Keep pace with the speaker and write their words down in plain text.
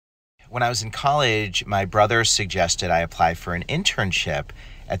When I was in college, my brother suggested I apply for an internship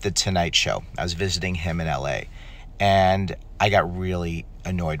at The Tonight Show. I was visiting him in LA, and I got really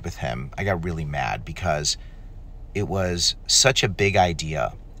annoyed with him. I got really mad because it was such a big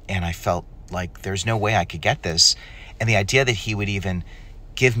idea, and I felt like there's no way I could get this. And the idea that he would even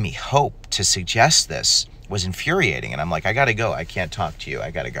give me hope to suggest this was infuriating. And I'm like, I gotta go. I can't talk to you.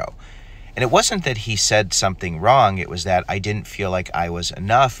 I gotta go. And it wasn't that he said something wrong. It was that I didn't feel like I was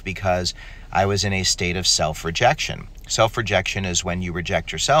enough because I was in a state of self-rejection. Self-rejection is when you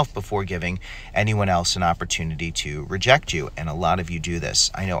reject yourself before giving anyone else an opportunity to reject you. And a lot of you do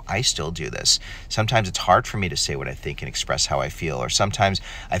this. I know I still do this. Sometimes it's hard for me to say what I think and express how I feel. Or sometimes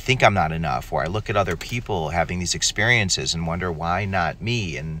I think I'm not enough. Or I look at other people having these experiences and wonder, why not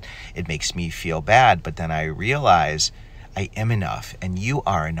me? And it makes me feel bad. But then I realize I am enough, and you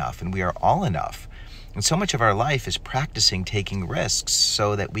are enough, and we are all enough. And so much of our life is practicing taking risks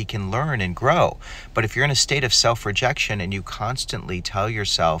so that we can learn and grow. But if you're in a state of self-rejection and you constantly tell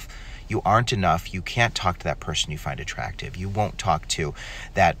yourself you aren't enough, you can't talk to that person you find attractive, you won't talk to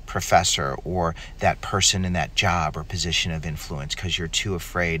that professor or that person in that job or position of influence because you're too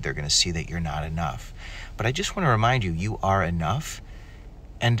afraid they're going to see that you're not enough. But I just want to remind you, you are enough.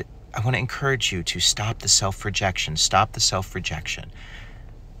 And I want to encourage you to stop the self-rejection. Stop the self-rejection.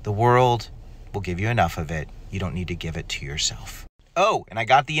 The world will give you enough of it. You don't need to give it to yourself. Oh, and I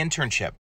got the internship.